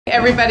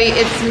Everybody,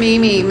 it's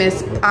Mimi,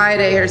 Miss Pi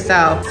Day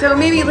herself. So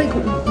Mimi, like,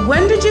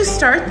 when did you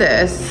start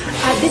this?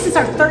 This is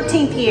our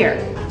 13th year,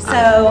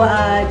 so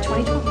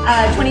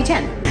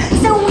 2010.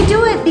 So we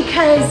do it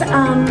because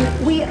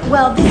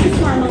this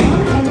is my mom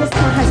and this is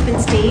my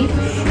husband Steve,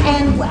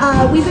 and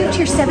we moved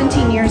here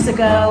 17 years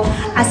ago.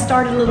 I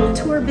started a little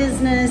tour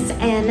business,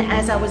 and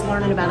as I was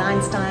learning about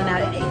Einstein,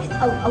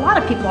 a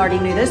lot of people already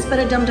knew this, but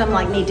a dum-dum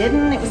like me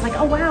didn't. It was like,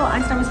 oh wow,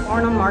 Einstein was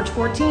born on March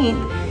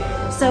 14th.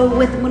 So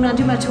when I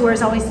do my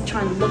tours, I always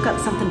try and look up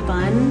something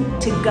fun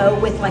to go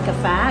with, like a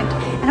fact.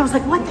 And I was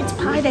like, what, that's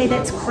Pi Day,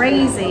 that's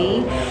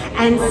crazy.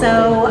 And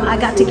so I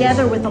got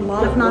together with a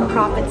lot of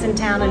nonprofits in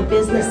town and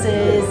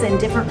businesses and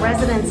different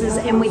residences,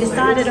 and we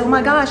decided, oh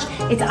my gosh,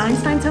 it's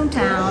Einstein's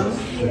hometown,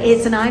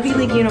 it's an Ivy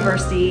League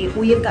university,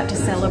 we have got to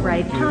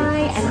celebrate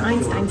Pi and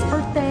Einstein's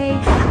birthday.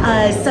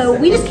 So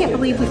we just can't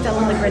believe we fell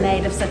on the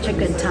grenade of such a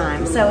good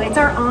time. So it's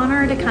our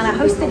honor to kind of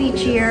host it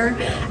each year,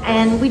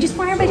 and we just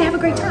want everybody to have a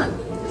great time.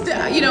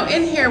 You know,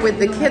 in here with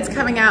the kids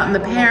coming out and the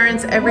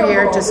parents every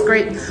year, just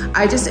great.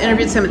 I just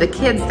interviewed some of the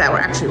kids that were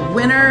actually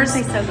winners,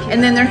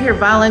 and then they're here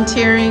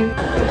volunteering.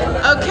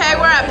 Okay,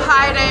 we're at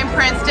Pi Day in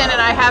Princeton,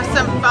 and I have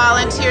some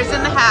volunteers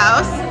in the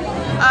house.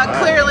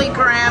 Clearly,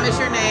 Graham is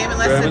your name,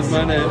 Graham is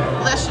my name.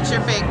 Unless it's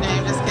your fake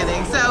name, just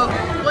kidding. So,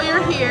 well,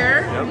 you're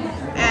here,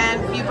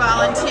 and you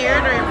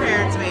volunteered, or your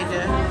parents made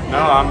you? No,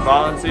 I'm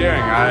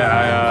volunteering.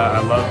 I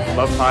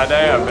love Pi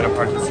Day. I've been a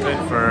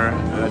participant for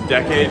a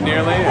decade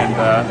nearly, and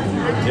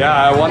yeah,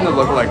 I won the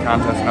Look-Alike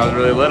Contest when I was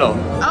really little.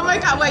 Oh my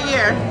God, what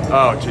year?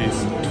 Oh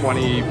geez,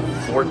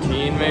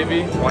 2014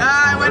 maybe?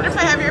 I wonder if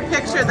I have your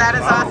picture. That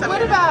is awesome.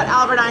 What about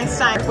Albert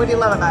Einstein? What do you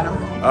love about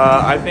him?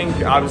 I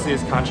think obviously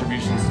his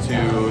contributions to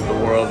the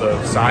world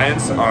of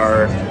science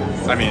are,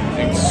 I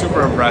mean,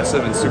 super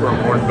impressive and super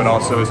important, but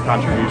also his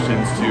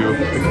contributions to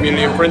the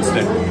community of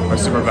Princeton are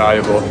super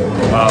valuable.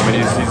 And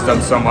he's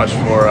done so much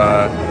for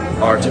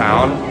our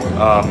town,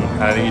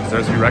 and I think he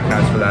deserves to be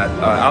recognized for that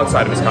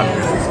outside of his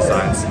contributions to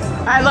science.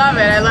 I love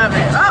it, I love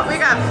it. Oh, we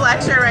got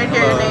Fletcher right here,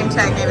 your name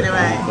tag gave it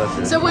away.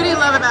 Fletcher. So what do you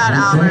love about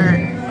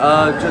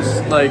Albert?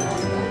 Just like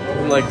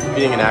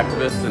being an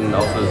activist, and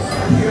also his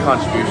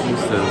contributions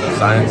to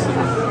science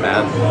and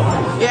math.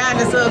 Yeah, and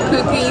his little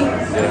kooky,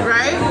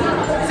 right?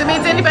 So it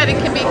means anybody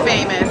can be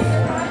famous.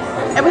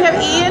 And we have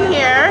Ian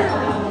here.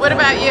 What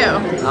about you?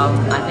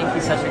 I think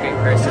he's such a great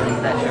person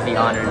that should be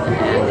honored,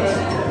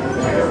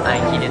 and I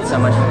think he did so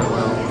much for the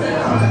world.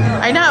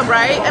 I know,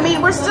 right? I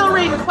mean, we're still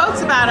reading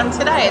quotes about him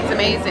today. It's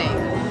amazing.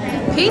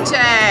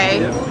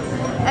 PJ.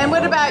 And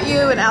what about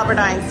you and Albert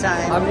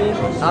Einstein? I mean,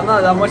 I'm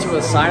not that much of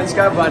a science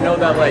guy, but I know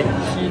that like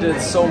he did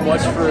so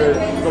much for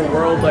the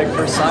world, like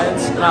for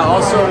science. And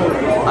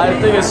I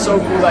think it's so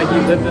cool that he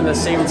lived in the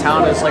same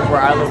town as like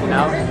where I live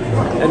now,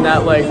 and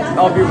that like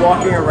I'll be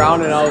walking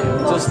around and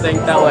I'll just think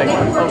that like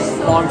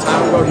a long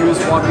time ago he was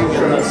walking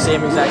in the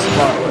same exact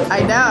spot.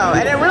 I know,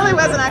 and it really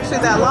wasn't actually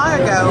that long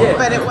ago,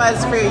 but it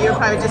was for you. You're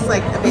probably just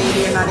like a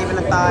baby or not even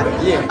a thought.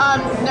 Yeah.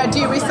 Now, do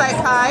you recite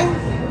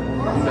Pi?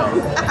 No.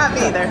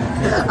 Me either.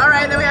 All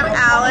right, then we have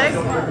Alec.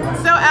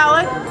 So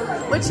Alec,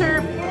 what's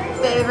your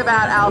fave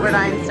about Albert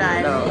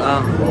Einstein?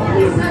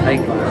 Like,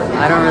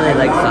 I don't really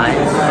like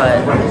science,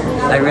 but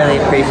I really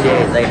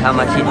appreciate like how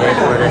much he did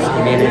for this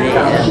community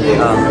and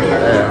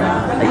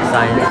like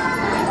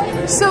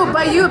science. So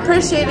by you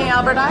appreciating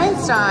Albert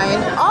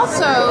Einstein,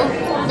 also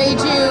made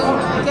you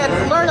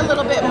learn a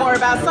little bit more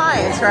about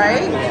science,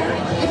 right?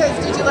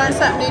 Because did you learn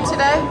something new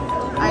today?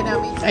 I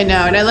know, me too. I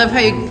know, and I love how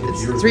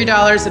it's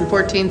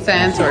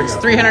 $3.14, or it's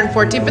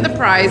 $314 for the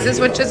prizes,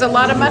 which is a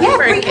lot of money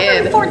for a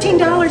kid.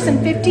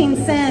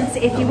 $14.15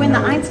 if you win the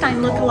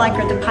Einstein Look-Alike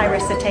or the Pi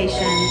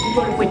recitation,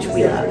 which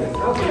we love.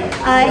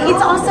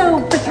 It's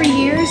also for 3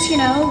 years, you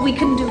know, we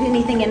couldn't do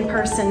anything in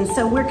person,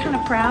 so we're kind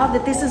of proud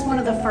that this is one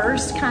of the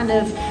first kind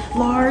of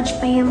large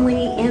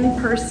family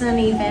in-person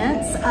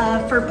events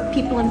for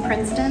people in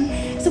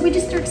Princeton. So we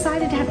just are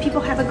excited to have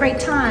people have a great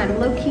time,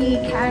 low-key,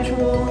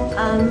 casual,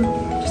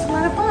 just a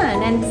lot of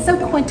fun, and so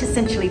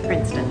quintessentially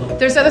Princeton.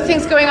 There's other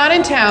things going on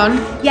in town.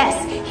 Yes,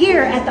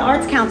 here at the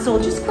Arts Council,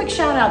 just a quick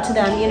shout out to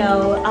them, you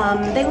know,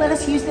 they let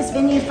us use this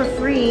venue for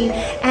free,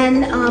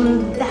 and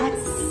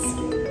that's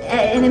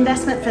an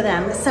investment for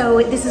them.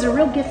 So this is a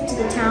real gift to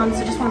the town,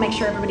 so just want to make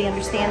sure everybody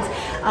understands.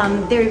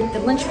 They're the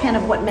linchpin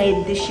of what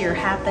made this year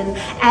happen.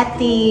 At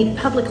the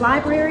public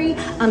library,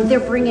 they're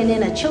bringing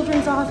in a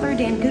children's author,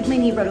 Dan Goodman.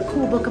 He wrote a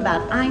cool book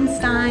about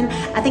Einstein.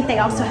 I think they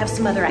also have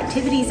some other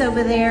activities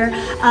over there.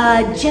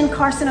 Jen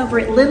Carson over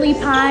at Lily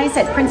Pies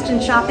at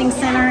Princeton Shopping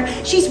Center.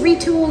 She's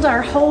retooled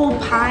our whole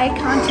pie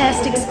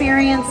contest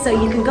experience, so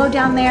you can go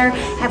down there,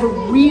 have a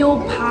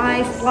real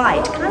pie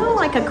flight, kind of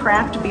like a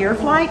craft beer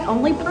flight,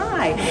 only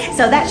pie.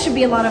 So that should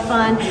be a lot of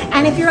fun.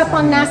 And if you're up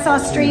on Nassau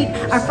Street,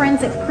 our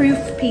friends at Proof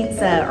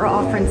Pizza are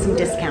offering some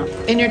discount.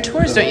 In your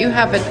tours, don't you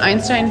have an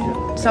Einstein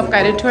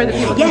self-guided tour that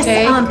people can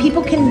take? Yes,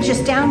 people can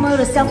just download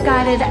a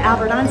self-guided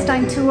Albert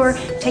Einstein tour,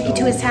 take you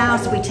to his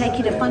house. We take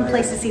you to fun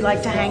places he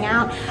liked to hang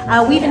out.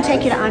 We even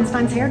take you to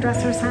Einstein's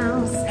hairdresser's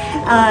house.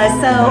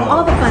 So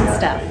all the fun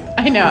stuff.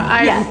 I know.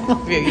 I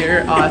love you.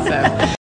 You're awesome.